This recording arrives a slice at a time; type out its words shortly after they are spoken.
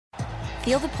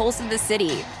Feel the pulse of the city.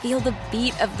 Feel the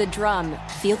beat of the drum.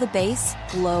 Feel the bass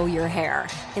blow your hair.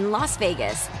 In Las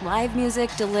Vegas, live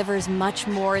music delivers much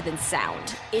more than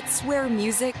sound. It's where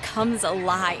music comes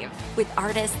alive with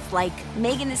artists like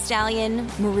Megan Thee Stallion,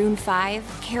 Maroon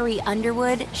 5, Carrie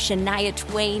Underwood, Shania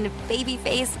Twain,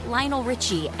 Babyface, Lionel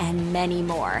Richie, and many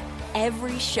more.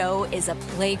 Every show is a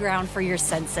playground for your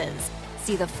senses.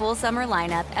 See the full summer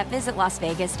lineup at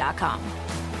visitlasvegas.com.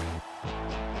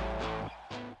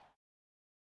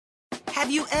 Have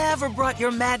you ever brought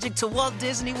your magic to Walt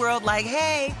Disney World like,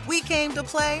 hey, we came to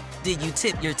play? Did you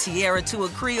tip your tiara to a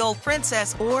Creole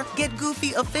princess or get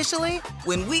goofy officially?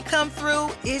 When we come through,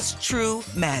 it's true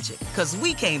magic, because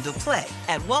we came to play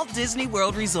at Walt Disney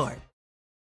World Resort.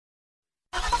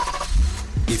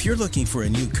 If you're looking for a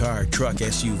new car, truck,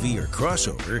 SUV, or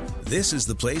crossover, this is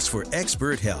the place for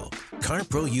expert help.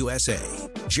 CarPro USA.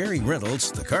 Jerry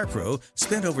Reynolds, the CarPro,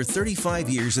 spent over 35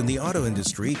 years in the auto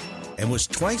industry and was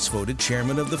twice voted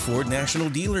chairman of the Ford National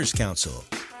Dealers Council.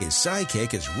 His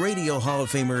sidekick is Radio Hall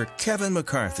of Famer Kevin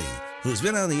McCarthy, who's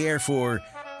been on the air for,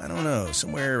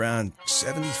 somewhere around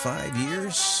 75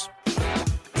 years.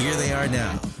 Here they are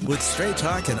now, with straight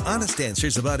talk and honest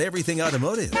answers about everything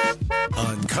automotive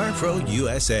on CarPro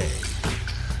USA.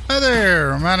 Hi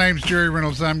there, my name's Jerry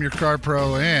Reynolds. I'm your Car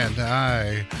Pro, and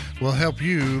I will help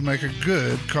you make a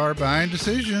good car buying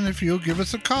decision if you'll give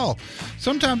us a call.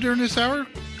 Sometime during this hour,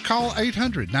 call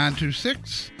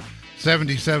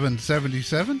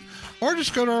 800-926-7777, or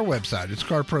just go to our website. It's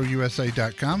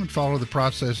carprousa.com and follow the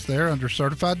process there under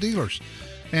Certified Dealers.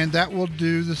 And that will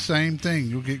do the same thing.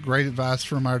 You'll get great advice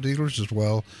from our dealers as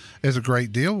well as a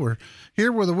great deal. We're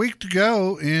here with a week to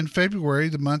go in February.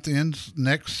 The month ends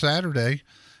next Saturday,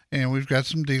 and we've got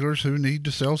some dealers who need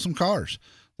to sell some cars.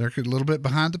 They're a little bit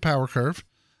behind the power curve.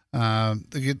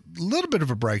 They get a little bit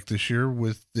of a break this year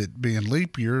with it being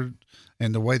leap year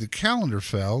and the way the calendar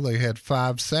fell. They had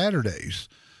 5 Saturdays,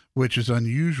 which is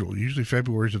unusual. Usually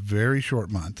February is a very short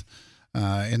month,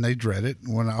 and they dread it.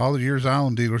 When all the years I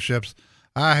owned dealerships,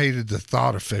 I hated the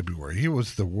thought of February. It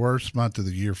was the worst month of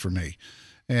the year for me.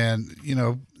 And,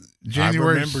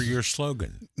 January. I remember your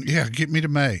slogan. Yeah, get me to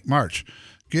March.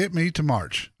 Get me to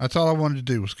March. That's all I wanted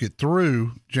to do was get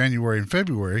through January and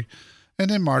February. And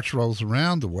then March rolls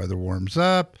around. The weather warms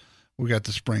up. We got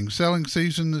the spring selling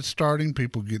season that's starting.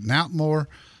 People getting out more.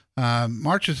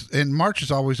 March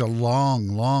is always a long,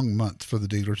 long month for the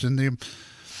dealers. And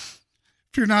if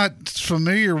you're not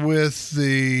familiar with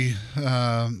the,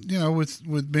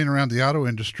 with being around the auto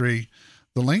industry,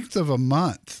 the length of a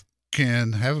month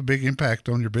can have a big impact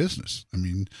on your business. I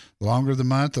mean, the longer the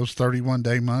month, those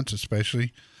 31-day months,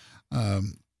 especially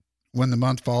when the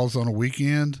month falls on a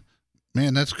weekend,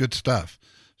 man, that's good stuff.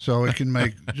 So it can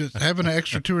make just having an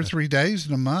extra 2 or 3 days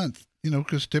in a month,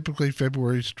 because typically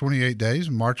February is 28 days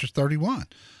and March is 31.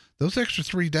 Those extra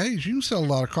 3 days, you can sell a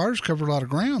lot of cars, cover a lot of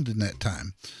ground in that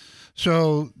time.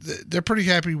 So they're pretty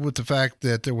happy with the fact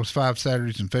that there was 5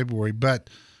 Saturdays in February, but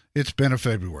it's been a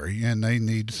February and they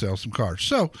need to sell some cars.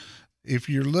 So if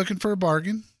you're looking for a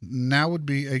bargain, now would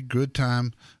be a good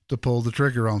time to pull the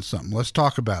trigger on something. Let's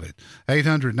talk about it.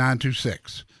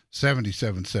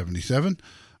 800-926-7777.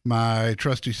 My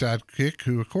trusty sidekick,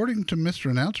 who according to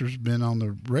Mr. Announcer has been on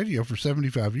the radio for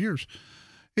 75 years,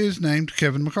 is named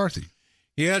Kevin McCarthy.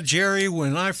 Yeah, Jerry,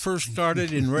 when I first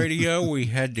started in radio, we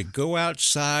had to go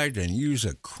outside and use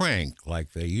a crank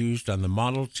like they used on the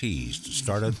Model Ts to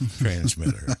start a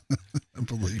transmitter. I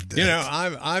believe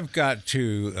that. I've got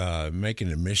to make an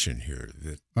admission here.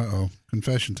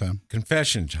 Confession time.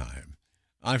 Confession time.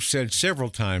 I've said several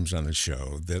times on the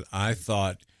show that I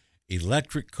thought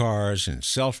electric cars and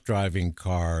self-driving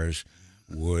cars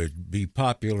would be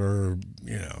popular,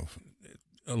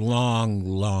 a long,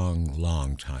 long,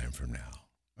 long time from now.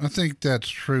 I think that's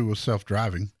true with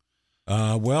self-driving.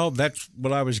 Well, that's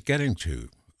what I was getting to.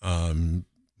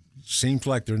 Seems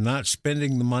like they're not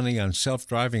spending the money on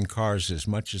self-driving cars as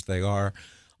much as they are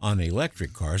on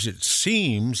electric cars. It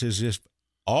seems as if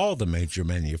all the major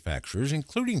manufacturers,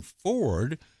 including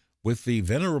Ford with the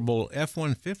venerable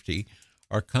F-150,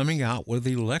 are coming out with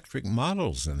electric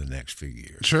models in the next few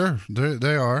years. Sure,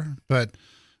 they are. But,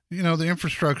 the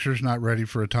infrastructure is not ready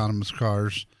for autonomous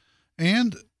cars.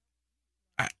 And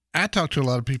I talk to a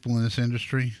lot of people in this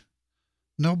industry.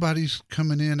 Nobody's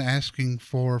coming in asking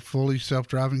for fully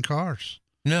self-driving cars.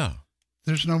 No.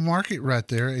 There's no market right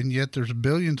there, and yet there's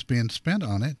billions being spent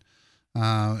on it.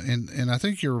 And I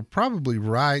think you're probably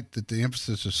right that the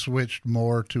emphasis has switched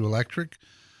more to electric.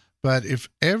 But if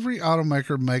every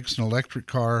automaker makes an electric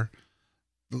car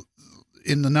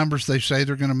in the numbers they say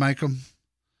they're going to make them,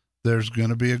 there's going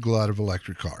to be a glut of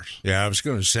electric cars. Yeah, I was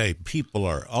going to say people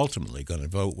are ultimately going to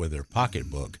vote with their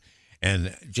pocketbook.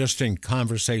 And just in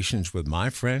conversations with my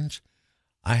friends,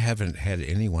 I haven't had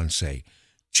anyone say,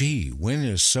 gee, when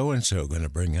is so-and-so going to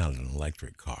bring out an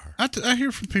electric car? I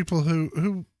hear from people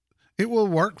who it will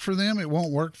work for them. It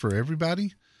won't work for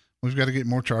everybody. We've got to get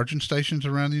more charging stations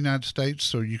around the United States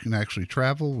so you can actually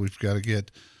travel. We've got to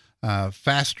get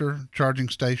faster charging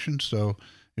stations. So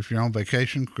if you're on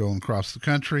vacation, going across the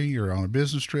country, you're on a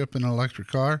business trip in an electric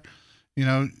car,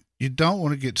 you don't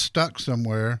want to get stuck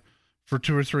somewhere for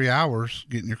 2 or 3 hours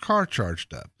getting your car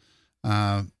charged up.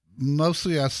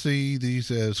 Mostly I see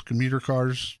these as commuter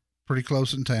cars pretty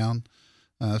close in town,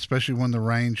 especially when the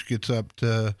range gets up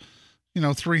to,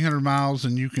 300 miles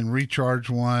and you can recharge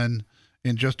one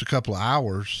in just a couple of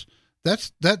hours.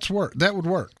 That's work. That would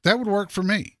work. That would work for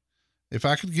me. If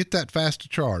I could get that fast to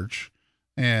charge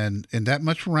and that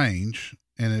much range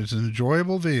and it's an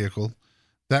enjoyable vehicle,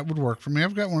 that would work for me.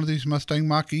 I've got one of these Mustang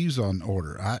Mach-E's on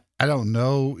order. I don't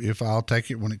know if I'll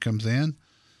take it when it comes in,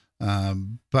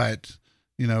 but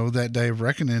that day of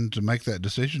reckoning to make that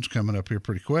decision's coming up here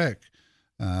pretty quick,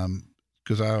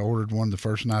 because I ordered one the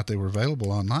first night they were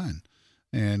available online.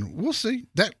 And we'll see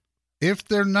that if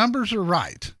their numbers are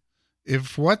right,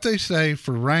 if what they say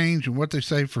for range and what they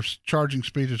say for charging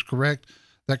speed is correct,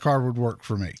 that car would work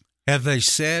for me. Have they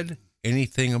said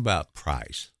anything about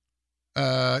price?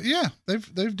 Yeah,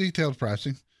 they've detailed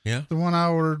pricing. Yeah. The one I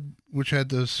ordered, which had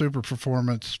the super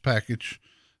performance package,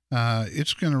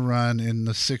 it's going to run in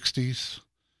the 60s,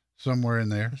 somewhere in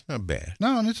there. It's not bad.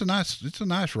 No, and it's a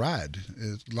nice ride.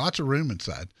 It's lots of room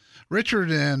inside.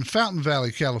 Richard in Fountain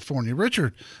Valley, California.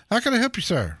 Richard, how can I help you,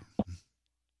 sir?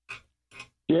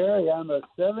 Jerry, I'm a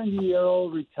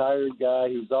 70-year-old retired guy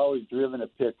who's always driven a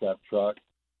pickup truck.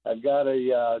 I've got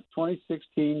a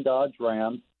 2016 Dodge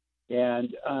Ram,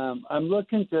 and I'm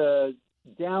looking to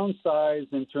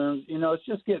downsize in terms, it's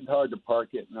just getting hard to park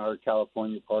it in our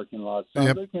California parking lots. So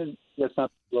I'm looking to get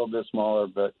something a little bit smaller,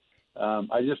 but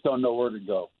I just don't know where to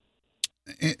go.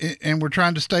 And we're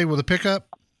trying to stay with a pickup?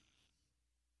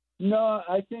 No,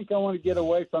 I think I want to get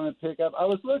away from a pickup. I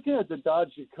was looking at the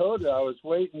Dodge Dakota. I was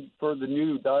waiting for the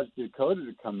new Dodge Dakota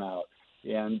to come out,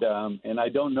 and I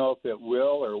don't know if it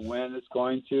will or when it's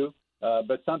going to,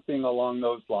 but something along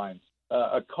those lines.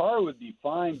 A car would be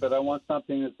fine, but I want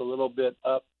something that's a little bit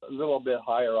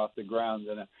higher off the ground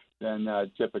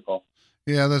than typical.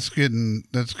 Yeah, that's going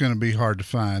to be hard to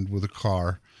find with a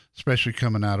car, especially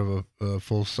coming out of a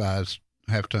full-size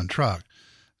half-ton truck.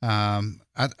 I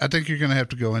think you're going to have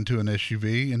to go into an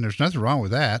SUV, and there's nothing wrong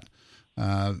with that.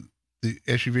 The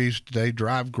SUVs today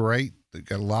drive great. They've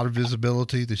got a lot of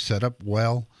visibility. They set up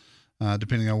well,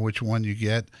 depending on which one you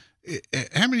get.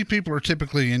 How many people are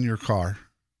typically in your car?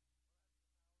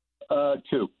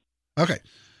 2. Okay.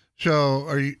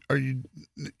 So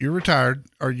you're retired.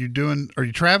 Are you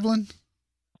traveling?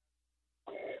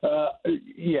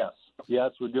 Yes,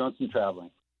 we're doing some traveling.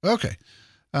 Okay.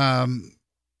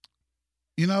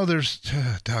 There's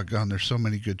so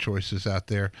many good choices out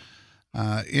there.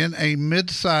 In a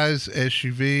mid-size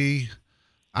SUV,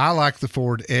 I like the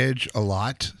Ford Edge a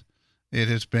lot. It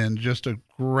has been just a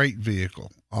great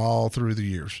vehicle all through the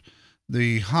years.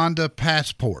 The Honda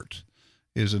Passport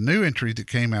is a new entry that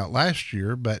came out last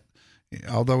year, but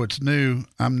although it's new,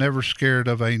 I'm never scared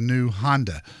of a new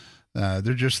Honda.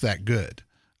 They're just that good.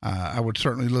 I would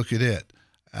certainly look at it.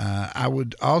 I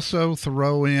would also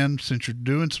throw in, since you're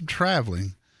doing some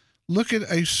traveling, look at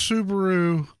a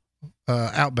Subaru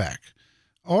Outback.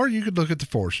 Or you could look at the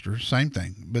Forester, same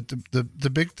thing. But the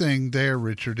big thing there,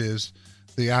 Richard, is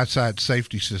the eyesight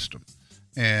safety system.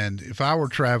 And if I were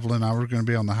traveling, I were going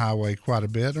to be on the highway quite a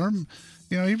bit, or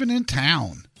even in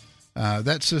town.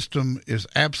 That system is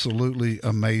absolutely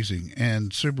amazing,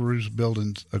 and Subaru's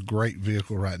building a great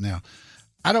vehicle right now.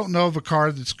 I don't know of a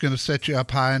car that's going to set you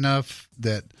up high enough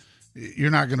that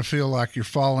you're not going to feel like you're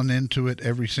falling into it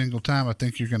every single time. I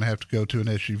think you're going to have to go to an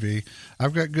SUV.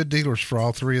 I've got good dealers for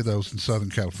all 3 of those in Southern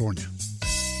California.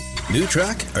 New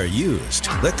truck or used?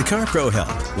 Let the Car Pro help.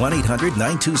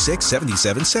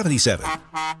 1-800-926-7777.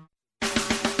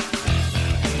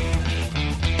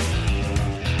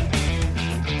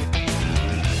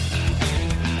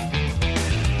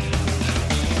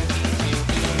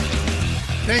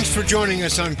 Thanks for joining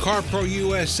us on CarPro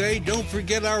USA. Don't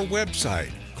forget our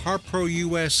website,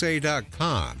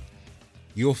 carprousa.com.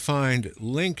 You'll find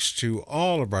links to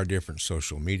all of our different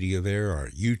social media there, our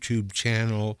YouTube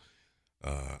channel,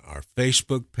 our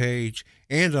Facebook page.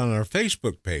 And on our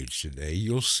Facebook page today,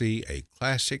 you'll see a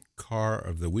classic car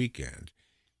of the weekend.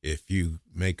 If you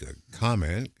make a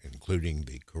comment, including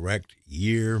the correct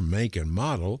year, make, and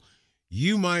model,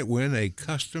 you might win a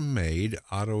custom-made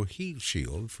auto heat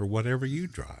shield for whatever you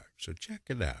drive. So check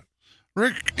it out.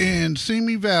 Rick in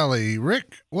Simi Valley.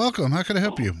 Rick, welcome. How can I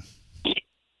help you?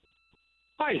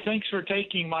 Hi, thanks for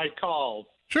taking my call.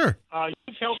 Sure.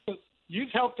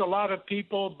 You've helped a lot of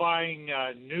people buying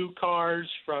new cars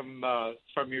from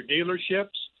your dealerships.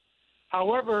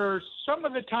 However, some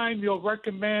of the time you'll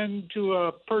recommend to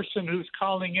a person who's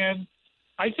calling in,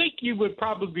 I think you would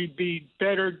probably be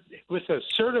better with a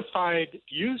certified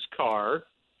used car.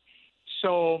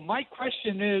 So my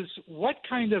question is, what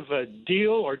kind of a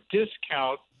deal or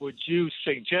discount would you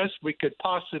suggest we could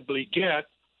possibly get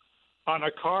on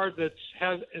a car that's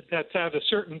at a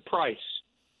certain price?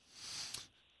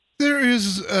 There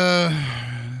is,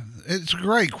 it's a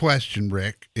great question,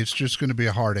 Rick. It's just going to be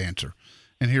a hard answer.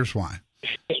 And here's why.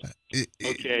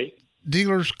 Okay.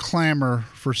 Dealers clamor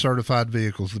for certified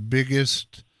vehicles. The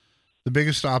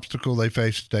biggest obstacle they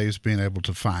face today is being able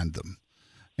to find them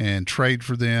and trade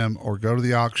for them or go to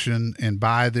the auction and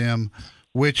buy them,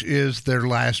 which is their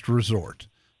last resort.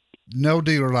 No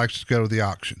dealer likes to go to the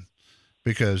auction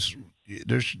because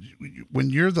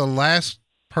when you're the last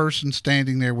person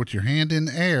standing there with your hand in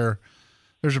the air,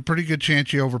 there's a pretty good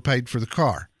chance you overpaid for the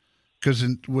car. Because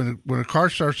when a car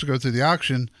starts to go through the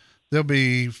auction, there'll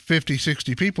be 50,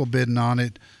 60 people bidding on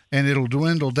it, and it'll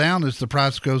dwindle down as the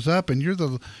price goes up, and you're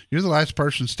the last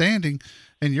person standing,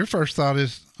 and your first thought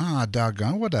is,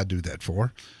 doggone, what'd I do that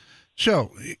for?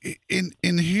 So,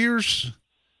 here's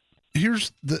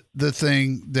the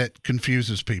thing that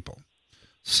confuses people.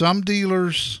 Some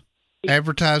dealers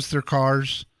advertise their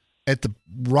cars at the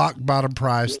rock bottom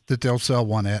price that they'll sell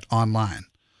one at online.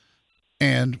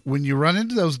 And when you run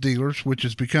into those dealers, which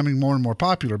is becoming more and more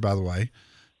popular, by the way,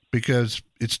 because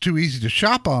it's too easy to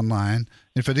shop online,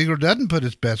 if a dealer doesn't put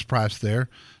his best price there,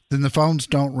 then the phones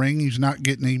don't ring, he's not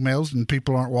getting emails, and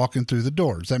people aren't walking through the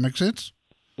door. Does that make sense?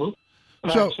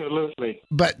 Absolutely.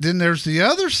 But then there's the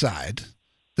other side,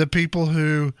 the people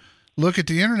who look at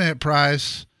the internet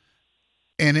price,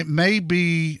 and it may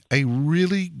be a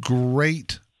really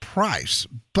great price,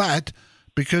 but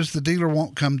because the dealer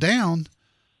won't come down,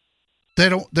 they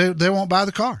won't buy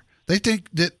the car. They think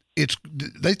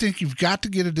you've got to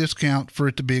get a discount for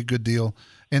it to be a good deal,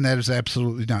 and that is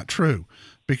absolutely not true.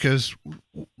 Because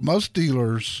most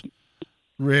dealers,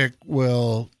 Rick,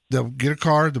 they'll get a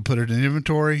car, they'll put it in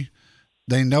inventory.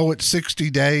 They know it's 60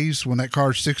 days. When that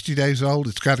car's 60 days old,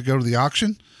 it's got to go to the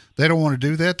auction. They don't want to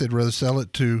do that. They'd rather sell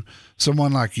it to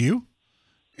someone like you.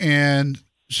 And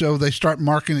so they start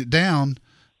marking it down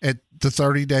at the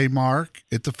 30-day mark,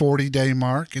 at the 40-day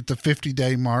mark, at the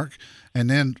 50-day mark, and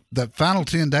then the final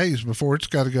 10 days before it's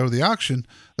got to go to the auction,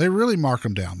 they really mark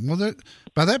them down. Well,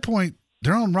 by that point,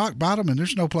 they're on rock bottom and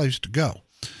there's no place to go.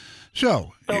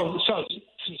 So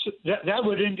that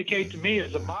would indicate to me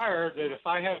as a buyer that if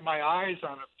I have my eyes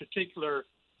on a particular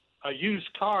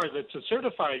used car that's a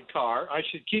certified car, I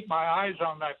should keep my eyes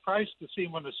on that price to see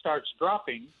when it starts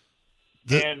dropping.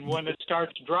 And when it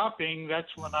starts dropping, that's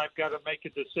when I've got to make a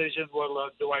decision. Well,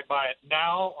 do I buy it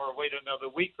now or wait another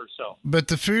week or so? But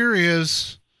the fear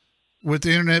is, with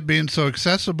the internet being so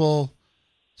accessible,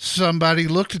 somebody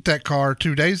looked at that car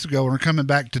 2 days ago and are coming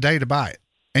back today to buy it,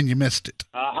 and you missed it.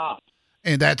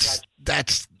 And that's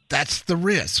the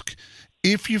risk.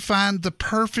 If you find the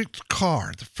perfect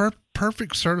car, the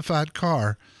perfect certified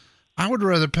car, I would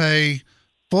rather pay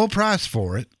full price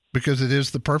for it, because it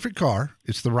is the perfect car,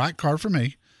 it's the right car for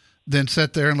me, then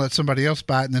sit there and let somebody else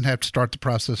buy it and then have to start the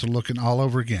process of looking all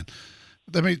over again.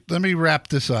 Let me wrap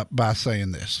this up by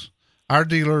saying this. Our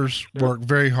dealers work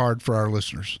very hard for our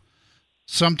listeners.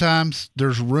 Sometimes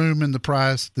there's room in the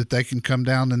price that they can come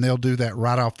down, and they'll do that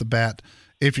right off the bat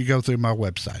if you go through my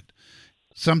website.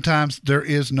 Sometimes there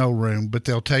is no room, but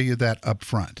they'll tell you that up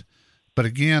front. But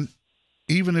again,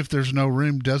 even if there's no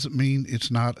room doesn't mean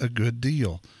it's not a good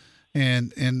deal.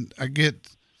 And I get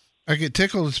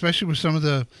tickled, especially with some of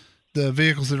the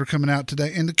vehicles that are coming out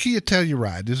today. And the Kia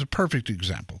Telluride is a perfect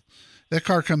example. That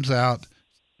car comes out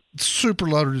super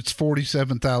loaded. It's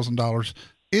 $47,000.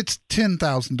 It's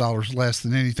 $10,000 less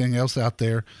than anything else out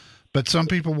there. But some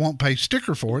people won't pay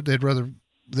sticker for it. They'd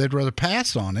rather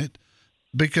pass on it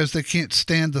because they can't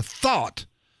stand the thought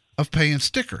of paying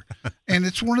sticker. And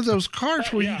it's one of those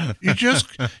cars where you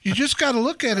just got to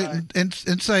look at it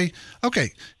and say,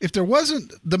 okay, if there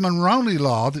wasn't the Monroney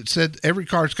law that said every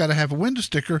car's got to have a window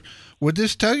sticker, would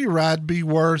this Telluride be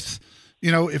worth,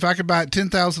 if I could buy it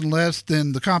 $10,000 less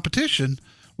than the competition,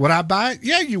 would I buy it?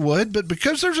 Yeah, you would. But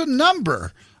because there's a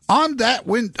number on that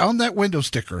window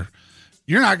sticker,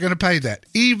 you're not going to pay that,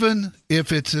 even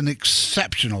if it's an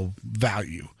exceptional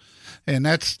value. And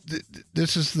this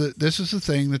is the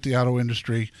thing that the auto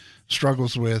industry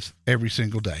struggles with every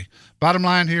single day. Bottom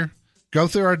line here, go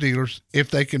through our dealers.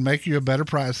 If they can make you a better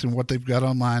price than what they've got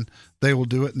online, they will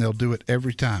do it, and they'll do it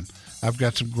every time. I've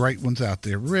got some great ones out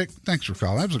there. Rick, thanks for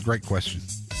calling. That was a great question.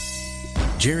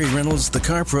 Jerry Reynolds, the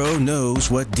Car Pro,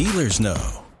 knows what dealers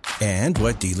know and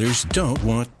what dealers don't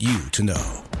want you to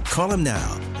know. Call him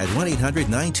now at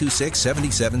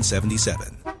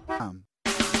 1-800-926-7777.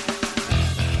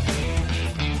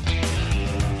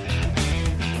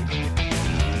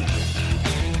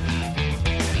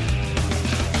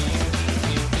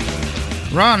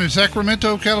 Ron in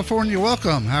Sacramento, California.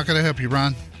 Welcome. How can I help you,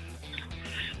 Ron?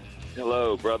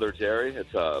 Hello, Brother Jerry.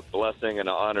 It's a blessing and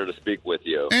an honor to speak with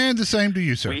you. And the same to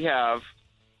you, sir.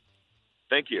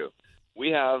 Thank you.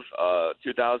 We have a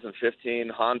 2015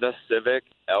 Honda Civic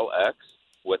LX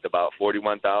with about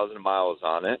 41,000 miles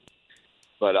on it.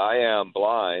 But I am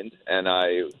blind, and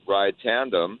I ride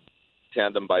tandem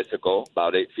bicycle,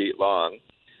 about 8 feet long.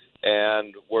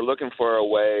 And we're looking for a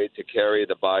way to carry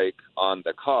the bike on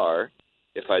the car.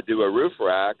 If I do a roof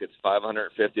rack, it's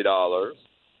 $550.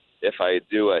 If I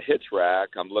do a hitch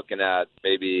rack, I'm looking at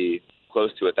maybe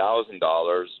close to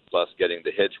 $1,000 plus getting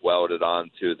the hitch welded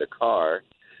onto the car.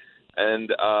 And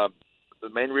the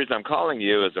main reason I'm calling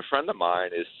you is a friend of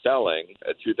mine is selling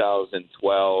a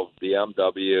 2012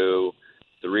 BMW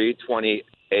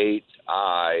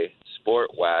 328i Sport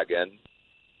Wagon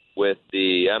with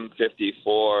the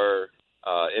M54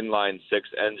 inline 6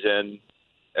 engine,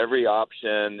 every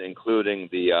option, including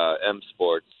the M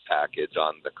Sports package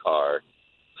on the car.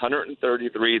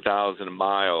 133,000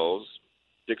 miles,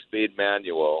 6-speed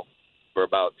manual for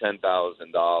about $10,000.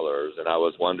 And I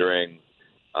was wondering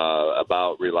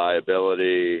about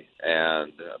reliability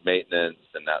and maintenance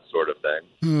and that sort of thing.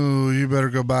 Oh, you better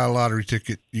go buy a lottery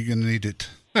ticket. You're going to need it.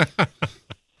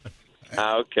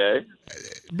 Okay.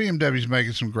 BMW's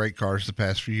making some great cars the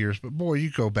past few years, but boy, you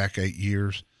go back 8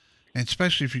 years, and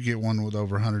especially if you get one with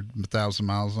over 100,000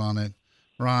 miles on it,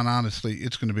 Ron, honestly,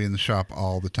 it's going to be in the shop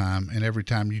all the time, and every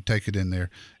time you take it in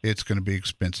there, it's going to be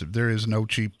expensive. There is no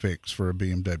cheap fix for a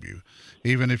BMW.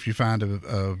 Even if you find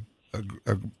a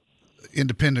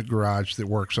independent garage that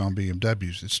works on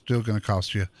BMWs, it's still going to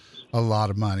cost you a lot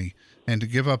of money. And to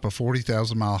give up a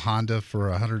 40,000-mile Honda for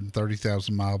a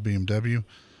 130,000-mile BMW,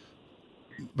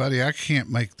 buddy, I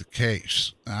can't make the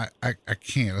case. I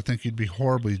can't. I think you'd be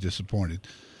horribly disappointed.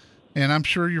 And I'm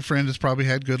sure your friend has probably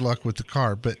had good luck with the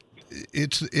car, but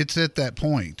it's at that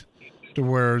point to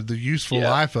where the useful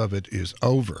life of it is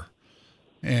over.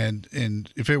 And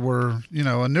if it were,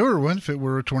 a newer one, if it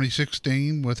were a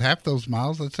 2016 with half those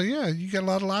miles, I'd say, yeah, you got a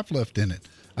lot of life left in it.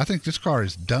 I think this car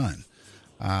is done.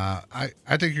 I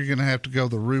think you're going to have to go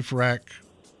the roof rack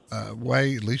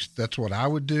way. At least that's what I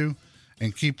would do,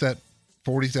 and keep that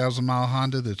 40,000 mile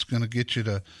Honda that's going to get you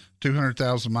to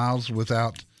 200,000 miles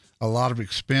without a lot of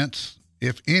expense,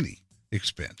 if any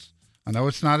expense. I know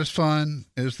it's not as fun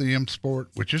as the M Sport,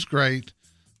 which is great,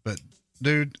 but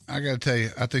dude, I got to tell you,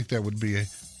 I think that would be a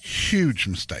huge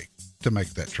mistake to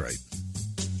make that trade.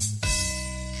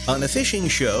 On a fishing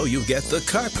show, you get the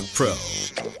Carp Pro.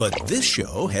 But this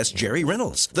show has Jerry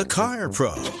Reynolds, the Car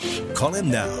Pro. Call him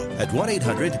now at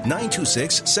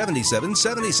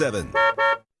 1-800-926-7777.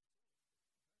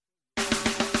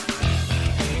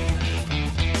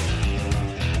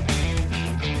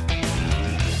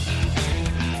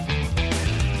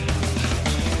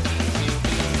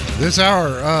 This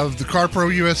hour of the Car Pro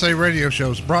USA radio show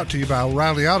is brought to you by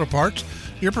O'Reilly Auto Parts.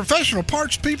 Your professional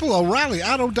parts people,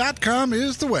 O'ReillyAuto.com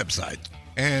is the website.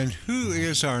 And who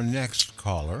is our next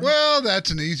caller? Well,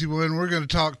 that's an easy one. We're going to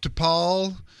talk to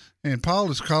Paul, and Paul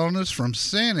is calling us from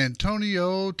San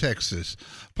Antonio, Texas.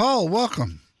 Paul,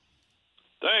 welcome.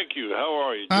 Thank you. How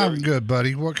are you, Jerry? I'm good,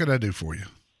 buddy. What can I do for you?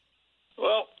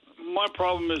 Well, my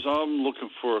problem is I'm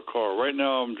looking for a car. Right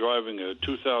now I'm driving a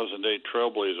 2008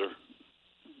 Trailblazer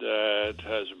that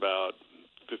has about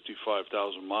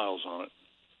 55,000 miles on it.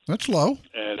 That's low.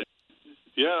 And,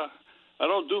 I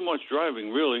don't do much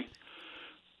driving, really.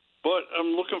 But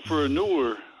I'm looking for a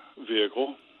newer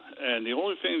vehicle, and the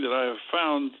only thing that I have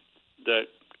found that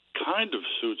kind of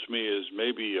suits me is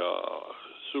maybe a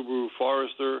Subaru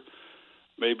Forester,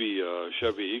 maybe a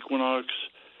Chevy Equinox.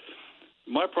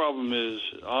 My problem is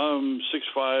I'm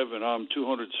 6'5", and I'm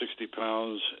 260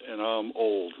 pounds, and I'm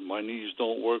old. My knees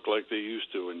don't work like they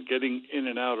used to, and getting in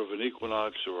and out of an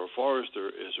Equinox or a Forester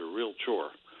is a real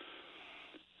chore.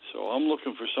 So I'm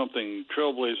looking for something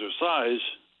Trailblazer size,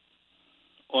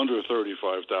 under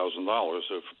 $35,000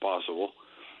 if possible,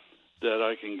 that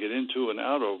I can get into and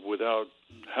out of without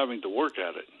having to work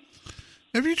at it.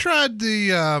 Have you tried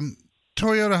the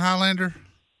Toyota Highlander?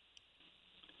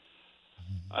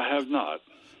 I have not.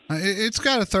 It's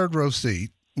got a third row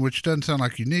seat, which doesn't sound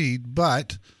like you need,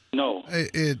 but No.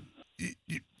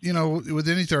 You know, with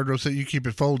any third row seat, you keep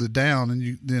it folded down,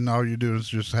 and then all you're doing is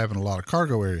just having a lot of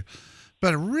cargo area.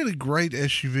 But a really great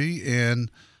SUV, and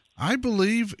I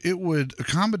believe it would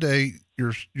accommodate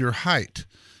your height.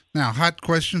 Now, height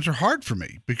questions are hard for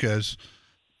me because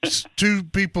two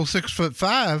people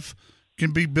 6'5"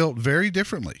 can be built very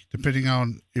differently depending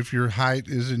on if your height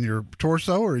is in your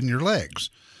torso or in your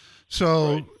legs.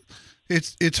 So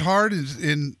Right. it's hard,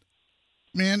 and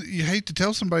man, you hate to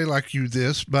tell somebody like you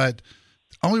this, but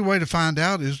the only way to find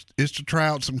out is to try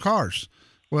out some cars.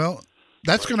 Well,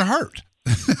 that's going to hurt.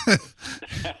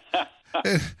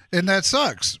 And that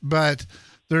sucks, but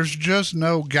there's just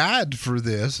no guide for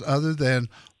this other than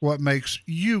what makes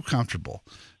you comfortable.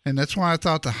 And that's why I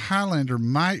thought the Highlander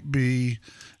might be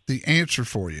the answer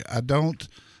for you. I don't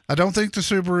think the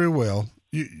Subaru will.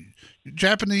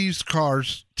 Japanese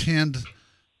cars tend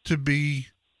to be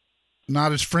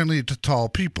not as friendly to tall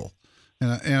people,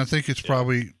 and I think it's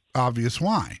probably obvious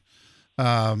why.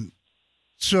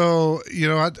 So, you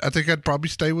know, I think I'd probably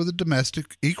stay with a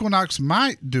domestic. Equinox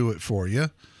might do it for you.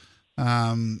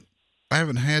 I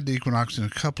haven't had the Equinox in a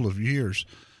couple of years,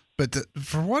 but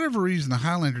for whatever reason, the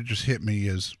Highlander just hit me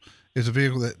as a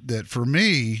vehicle that for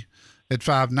me at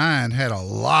 5'9" had a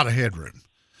lot of headroom,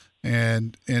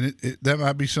 and that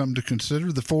might be something to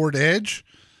consider. The Ford Edge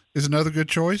is another good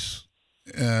choice,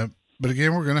 but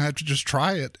again, we're going to have to just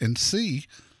try it and see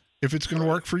if it's going to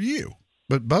work for you.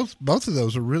 But both of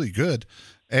those are really good.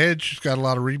 Edge has got a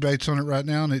lot of rebates on it right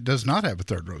now, and it does not have a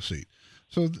third row seat.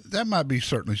 So that might be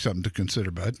certainly something to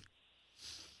consider, bud.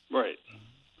 Right.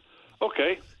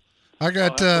 Okay. I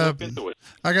got look into it.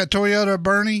 I got Toyota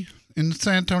Bernie in the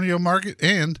San Antonio market,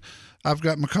 and I've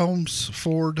got McCombs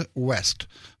Ford West.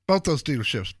 Both those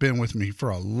dealerships been with me for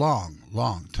a long,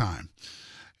 long time.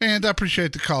 And I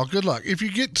appreciate the call. Good luck. If you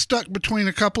get stuck between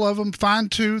a couple of them,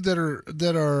 find two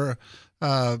that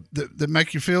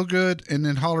make you feel good, and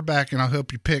then holler back, and I'll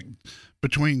help you pick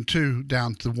between two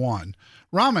down to one.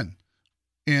 Raman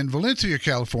in Valencia,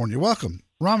 California. Welcome.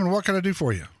 Raman, what can I do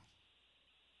for you?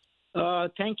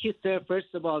 Thank you, sir.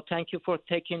 First of all, thank you for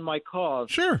taking my call.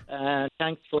 Sure.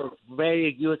 Thanks for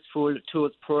very useful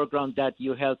tools program that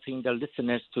you're helping the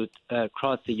listeners to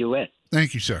cross the U.S.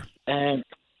 Thank you, sir. And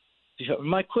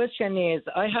my question is,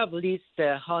 I have leased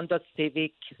a Honda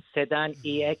Civic Sedan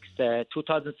EX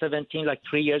 2017, like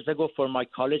 3 years ago, for my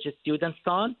college student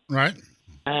son. Right.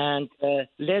 And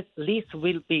lease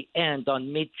will be end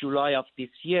on mid-July of this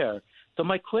year. So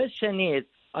my question is,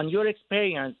 on your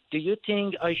experience, do you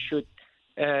think I should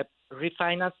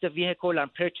refinance the vehicle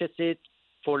and purchase it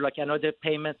for like another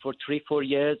payment for 3-4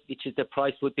 years, which is the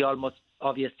price would be almost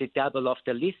obviously double of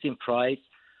the leasing price?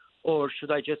 Or should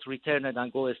I just return it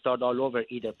and go start all over,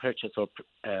 either purchase or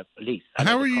lease?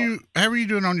 How are you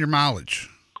doing on your mileage?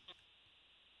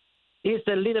 It's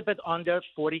a little bit under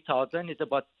 40,000. It's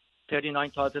about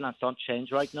 39,000 and some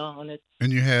change right now on it.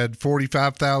 And you had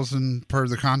 45,000 per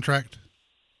the contract?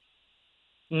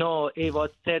 No, it was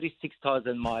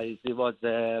 36,000 miles. It was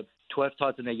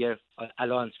 12,000 a year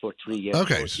allowance for 3 years.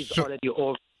 Okay, So it's so- already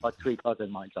over about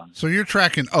 3,000 miles on it. So you're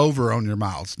tracking over on your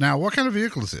miles. Now, what kind of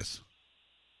vehicle is this?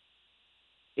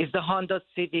 It's the Honda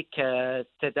Civic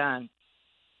Sedan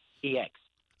EX.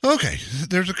 Okay,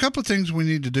 there's a couple of things we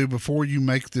need to do before you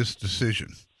make this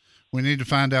decision. We need to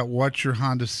find out what your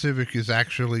Honda Civic is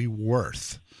actually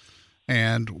worth.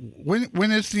 And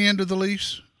when is the end of the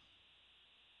lease?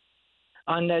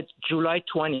 On July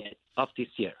 20th of this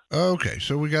year. Okay,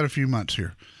 so we got a few months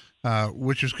here,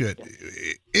 which is good.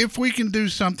 If we can do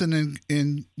something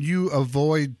and you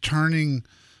avoid turning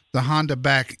the Honda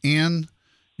back in,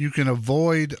 you can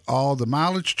avoid all the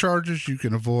mileage charges. You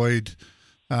can avoid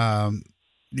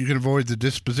the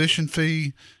disposition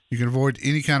fee. You can avoid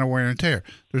any kind of wear and tear.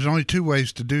 There's only two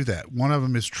ways to do that. One of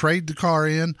them is trade the car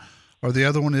in, or the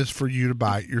other one is for you to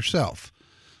buy it yourself.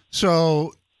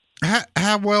 So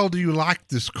how well do you like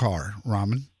this car,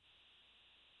 Raman?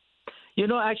 You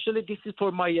know, actually, this is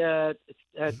for my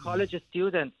college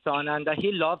student son, and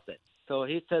he loves it. So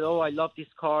he said, I love this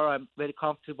car. I'm very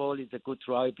comfortable. It's a good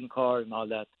driving car and all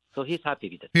that. So he's happy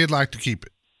with it. He'd like to keep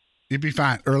it. He'd be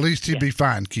fine, or at least he'd be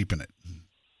fine keeping it.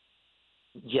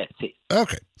 Yes.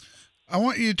 Okay. I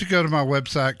want you to go to my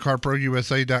website,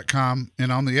 carprousa.com,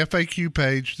 and on the FAQ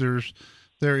page, there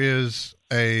is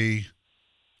a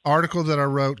article that I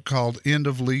wrote called End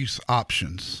of Lease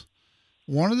Options.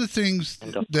 One of the things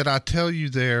that I tell you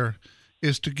there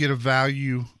is to get a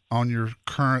value on your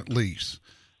current lease.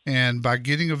 And by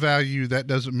getting a value, that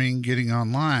doesn't mean getting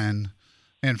online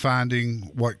and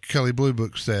finding what Kelley Blue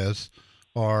Book says,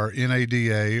 or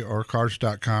NADA or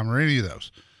Cars.com or any of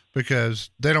those, because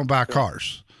they don't buy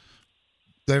cars.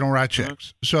 They don't write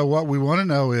checks. So what we want to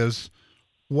know is,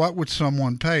 what would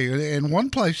someone pay? And one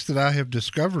place that I have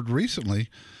discovered recently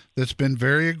that's been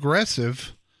very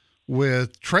aggressive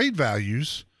with trade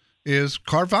values is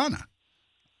Carvana.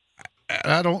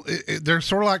 They're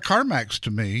sort of like CarMax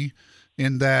to me,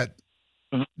 in that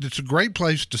it's a great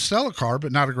place to sell a car,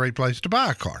 but not a great place to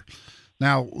buy a car.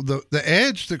 Now, the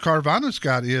edge that Carvana's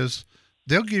got is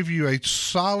they'll give you a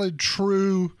solid,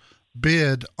 true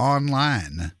bid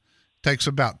online. Takes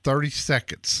about 30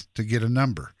 seconds to get a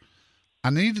number. I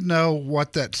need to know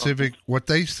what that Civic, what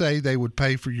they say they would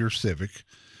pay for your Civic,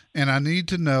 and I need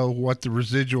to know what the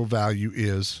residual value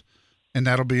is, and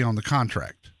that'll be on the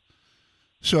contract.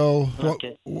 So,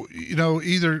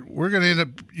 either you're going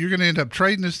to end up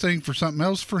trading this thing for something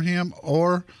else for him,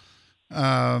 or,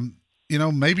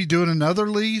 maybe doing another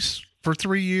lease for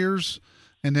 3 years.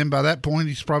 And then by that point,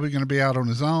 he's probably going to be out on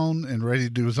his own and ready to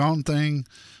do his own thing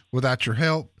without your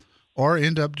help, or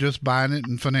end up just buying it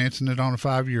and financing it on a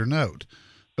 5-year note.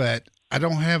 But I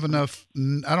don't have enough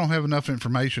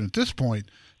information at this point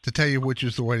to tell you which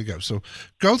is the way to go. So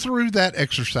go through that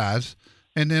exercise,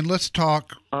 and then let's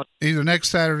talk either next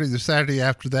Saturday, the Saturday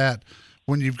after that,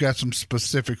 when you've got some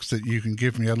specifics that you can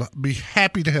give me. I'll be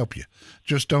happy to help you.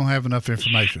 Just don't have enough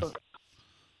information.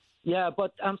 Yeah,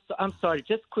 but I'm sorry.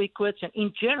 Just quick question.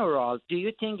 In general, do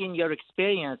you think, in your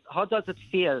experience, how does it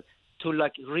feel to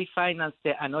refinance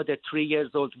another 3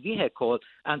 years old vehicle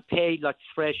and pay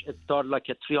fresh start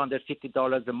at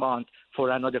 $350 a month for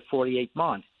another 48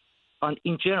 months? And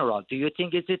in general, do you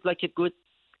think is it a good?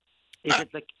 I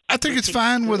think it's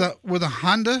fine with a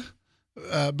Honda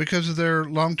because of their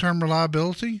long-term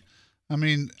reliability. I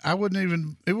mean, it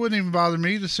wouldn't even bother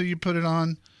me to see you put it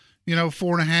on,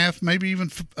 4.5, maybe even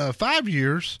 5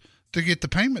 years to get the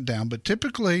payment down. But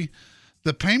typically,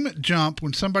 the payment jump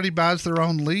when somebody buys their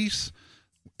own lease,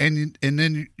 and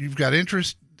then you've got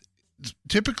interest.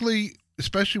 Typically,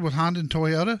 especially with Honda and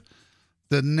Toyota,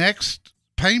 the next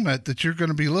payment that you're going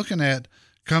to be looking at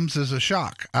comes as a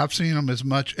shock. I've seen them as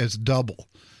much as double,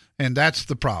 and that's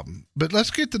the problem. But let's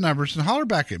get the numbers and holler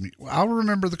back at me. I'll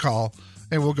remember the call,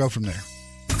 and we'll go from there.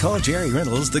 Call Jerry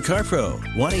Reynolds, the Car Pro,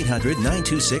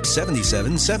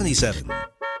 1-800-926-7777.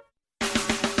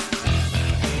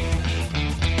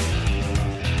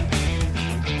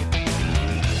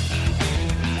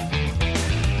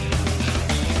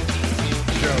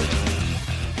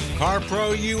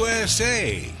 CarPro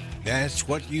USA. That's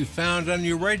what you found on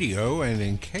your radio. And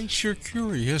in case you're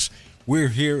curious, we're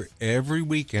here every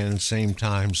weekend, same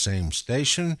time, same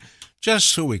station,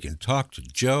 just so we can talk to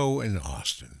Joe in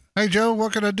Austin. Hey, Joe,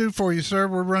 what can I do for you, sir?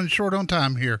 We're running short on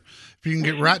time here. If you can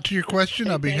get right to your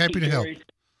question, I'll be happy to help.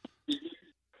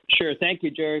 Sure. Thank you,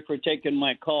 Jerry, for taking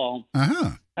my call.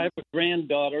 Uh-huh. I have a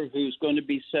granddaughter who's going to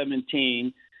be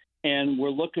 17, and we're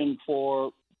looking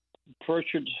for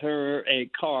purchase her a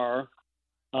car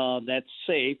that's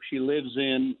safe. She lives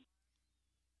in.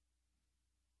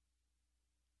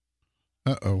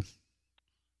 Uh-oh.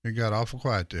 It got awful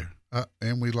quiet there.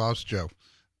 And we lost Joe.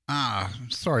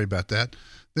 Sorry about that.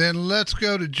 Then let's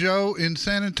go to Joe in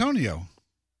San Antonio.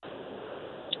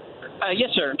 Yes,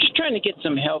 sir. I'm just trying to get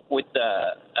some help with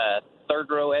the third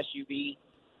row SUV.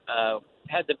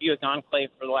 Had the Buick Enclave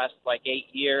for the last 8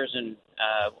 years, and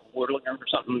we're looking for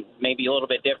something maybe a little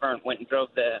bit different. Went and drove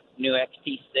the new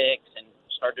XT6 and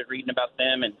started reading about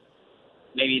them, and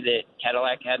maybe the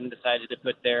Cadillac hadn't decided to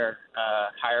put their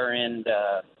higher end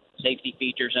safety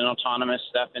features and autonomous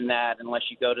stuff in that unless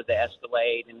you go to the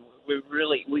Escalade. And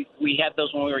we had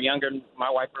those when we were younger, and my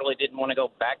wife really didn't want to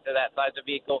go back to that size of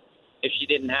vehicle if she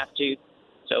didn't have to.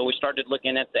 So we started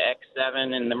looking at the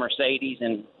X7 and the Mercedes,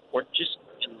 and we're just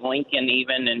Lincoln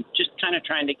even, and just kind of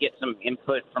trying to get some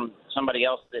input from somebody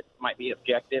else that might be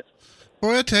objective.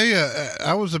 Well, I tell you,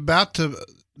 I was about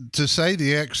to say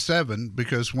the X7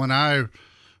 because when I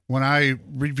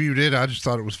reviewed it, I just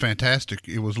thought it was fantastic.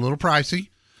 It was a little pricey,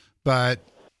 but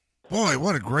boy,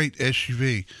 what a great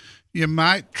SUV. You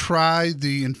might try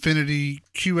the Infiniti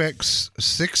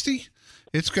QX60.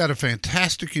 It's got a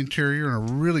fantastic interior and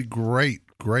a really great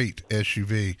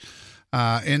SUV.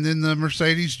 And then the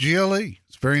Mercedes GLE.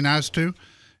 It's very nice too.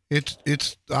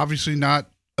 It's obviously not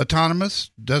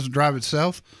autonomous, doesn't drive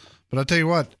itself, but I'll tell you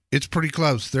what, it's pretty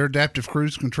close. Their adaptive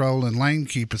cruise control and lane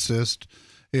keep assist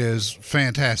is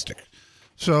fantastic.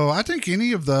 So I think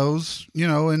any of those,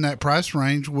 in that price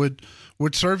range would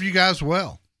serve you guys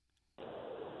well.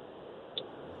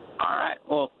 All right.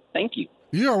 Well, thank you.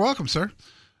 You are welcome, sir.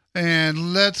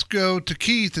 And let's go to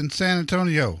Keith in San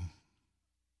Antonio.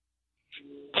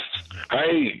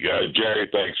 Hey, Jerry,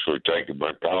 thanks for taking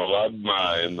my call. I'm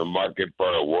in the market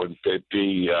for a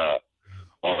 150 on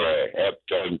a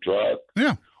half-ton truck.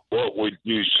 Yeah. What would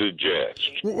you suggest?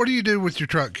 What do you do with your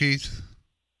truck, Keith?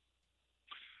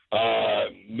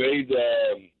 Need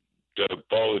to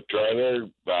pull a trailer,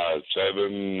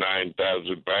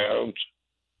 9,000 pounds.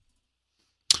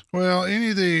 Well,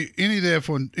 any of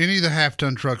the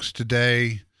half-ton trucks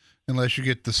today, unless you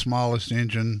get the smallest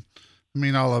engine, I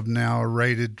mean, all of them now are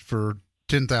rated for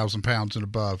 10,000 pounds and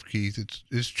above, Keith.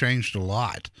 It's changed a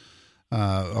lot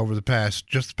over the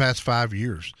past 5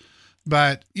 years.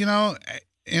 But,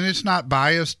 and it's not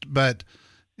biased, but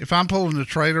if I'm pulling a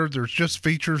trailer, there's just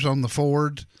features on the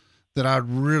Ford that I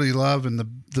really love. And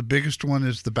the biggest one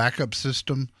is the backup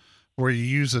system, where you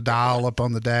use a dial up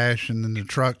on the dash and then the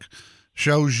truck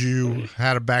shows you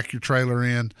how to back your trailer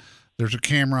in. There's a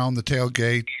camera on the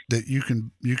tailgate that you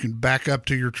can back up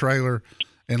to your trailer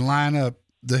and line up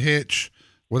the hitch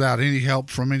without any help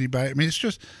from anybody. I mean, it's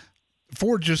just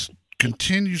Ford just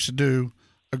continues to do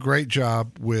a great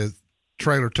job with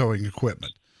trailer towing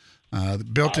equipment.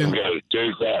 Built-in.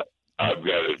 I've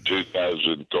got a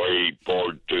 2003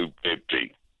 Ford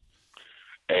 250,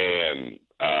 and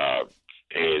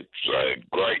it's a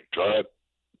great truck,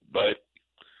 but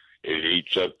it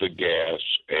eats up the gas,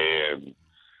 and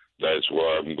that's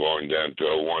where I'm going down to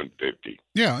a 150.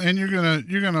 Yeah, and you're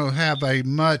gonna have a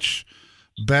much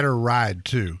better ride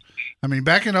too. I mean,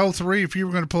 back in 2003, if you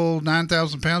were going to pull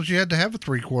 9,000 pounds, you had to have a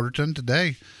 3/4 ton.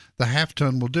 Today, the half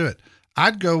ton will do it.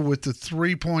 I'd go with the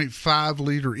 3.5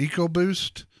 liter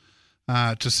EcoBoost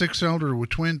to 6-cylinder with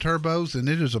twin turbos, and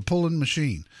it is a pulling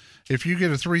machine. If you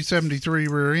get a 373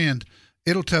 rear end,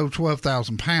 it'll tow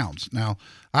 12,000 pounds. Now,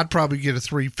 I'd probably get a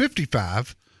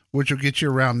 355, which will get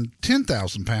you around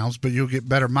 10,000 pounds, but you'll get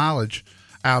better mileage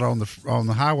out on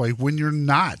the highway when you're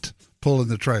not pulling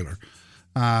the trailer.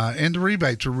 And the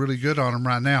rebates are really good on them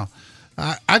right now.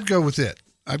 I'd go with it.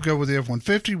 I'd go with the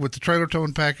F-150 with the trailer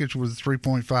towing package with a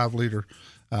 3.5 liter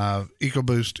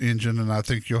EcoBoost engine, and I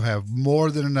think you'll have more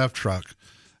than enough truck,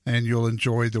 and you'll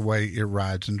enjoy the way it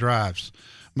rides and drives.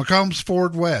 McCombs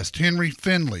Ford West, Henry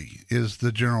Finley is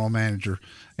the general manager,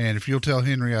 and if you'll tell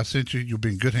Henry I sent you, you'll be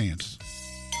in good hands.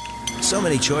 So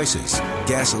many choices.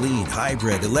 Gasoline,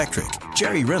 hybrid, electric.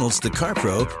 Jerry Reynolds, the Car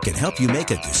Pro, can help you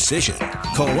make a decision.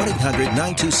 Call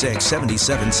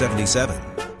 1-800-926-7777.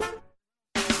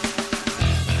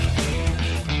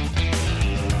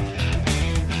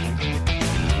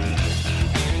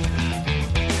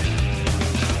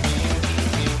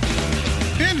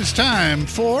 And it's time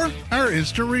for our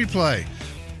instant replay.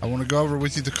 I want to go over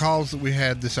with you the calls that we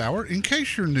had this hour in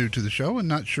case you're new to the show and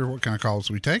not sure what kind of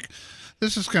calls we take.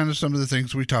 This is kind of some of the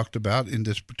things we talked about in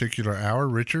this particular hour.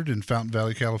 Richard in Fountain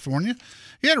Valley, California.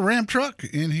 He had a Ram truck,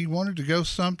 and he wanted to go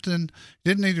something.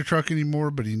 Didn't need a truck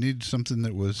anymore, but he needed something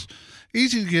that was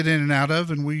easy to get in and out of,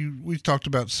 and we talked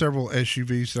about several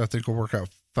SUVs that I think will work out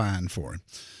fine for him.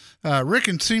 Rick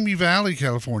in Simi Valley,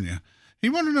 California. He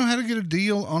wanted to know how to get a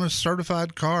deal on a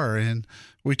certified car, and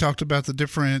we talked about the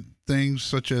different things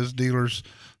such as dealers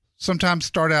sometimes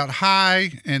start out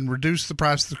high and reduce the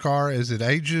price of the car as it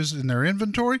ages in their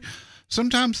inventory.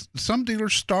 Sometimes some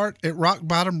dealers start at rock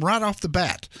bottom right off the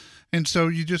bat. And so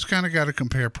you just kind of got to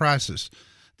compare prices.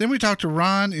 Then we talked to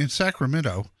Ron in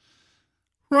Sacramento.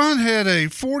 Ron had a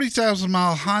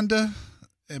 40,000-mile Honda,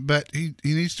 but he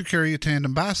needs to carry a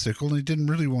tandem bicycle, and he didn't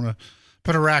really want to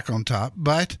put a rack on top.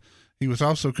 But he was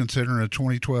also considering a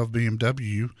 2012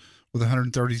 BMW with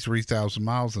 133,000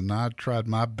 miles, and I tried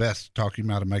my best to talk him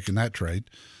out of making that trade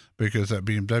because that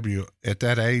BMW at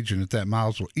that age and at that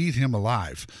miles will eat him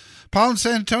alive. Paul in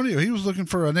San Antonio, he was looking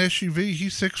for an SUV.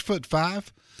 He's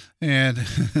 6'5", and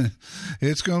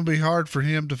it's going to be hard for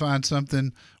him to find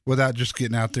something without just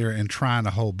getting out there and trying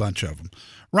a whole bunch of them.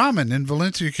 Raman in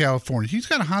Valencia, California, he's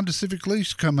got a Honda Civic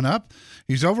lease coming up.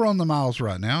 He's over on the miles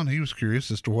right now, and he was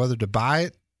curious as to whether to buy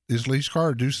it, his lease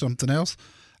car, or do something else.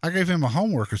 I gave him a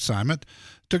homework assignment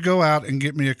to go out and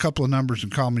get me a couple of numbers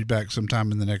and call me back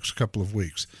sometime in the next couple of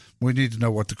weeks. We need to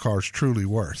know what the car's truly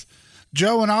worth.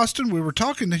 Joe in Austin, we were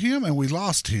talking to him and we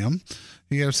lost him.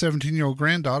 He had a 17-year-old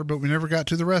granddaughter, but we never got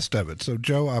to the rest of it. So,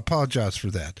 Joe, I apologize for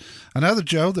that. Another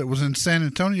Joe that was in San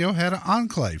Antonio had an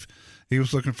Enclave. He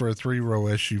was looking for a 3-row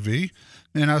SUV,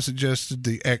 and I suggested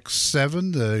the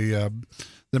X7,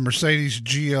 the Mercedes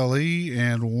GLE,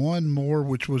 and one more,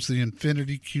 which was the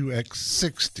Infiniti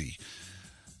QX60.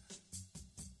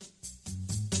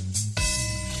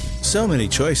 So many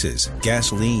choices.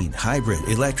 Gasoline, hybrid,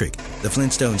 electric. The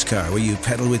Flintstones car where you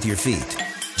pedal with your feet.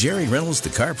 Jerry Reynolds, the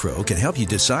Car Pro, can help you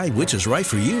decide which is right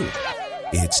for you.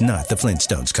 It's not the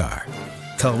Flintstones car.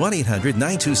 Call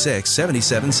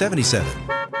 1-800-926-7777.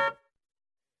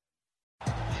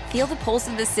 Feel the pulse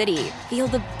of the city. Feel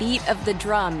the beat of the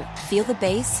drum. Feel the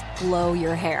bass blow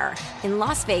your hair. In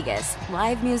Las Vegas,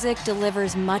 live music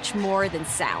delivers much more than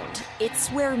sound. It's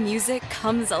where music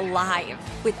comes alive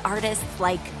with artists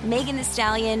like Megan Thee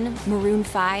Stallion, Maroon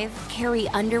 5, Carrie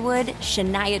Underwood,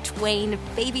 Shania Twain,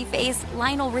 Babyface,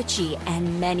 Lionel Richie,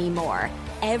 and many more.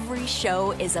 Every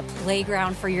show is a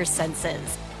playground for your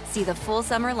senses. See the full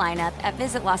summer lineup at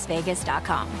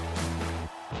visitlasvegas.com.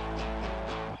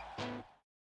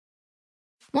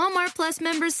 Walmart Plus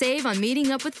members save on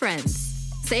meeting up with friends.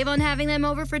 Save on having them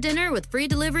over for dinner with free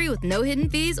delivery with no hidden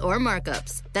fees or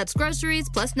markups. That's groceries,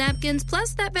 plus napkins,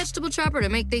 plus that vegetable chopper to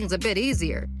make things a bit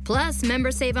easier. Plus,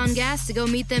 members save on gas to go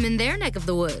meet them in their neck of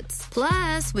the woods.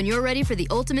 Plus, when you're ready for the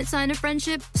ultimate sign of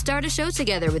friendship, start a show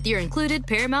together with your included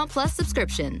Paramount Plus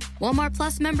subscription. Walmart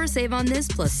Plus members save on this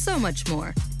plus so much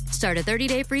more. Start a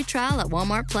 30-day free trial at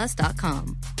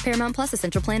walmartplus.com. Paramount Plus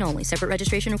Essential Plan only. Separate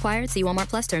registration required. See Walmart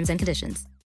Plus terms and conditions.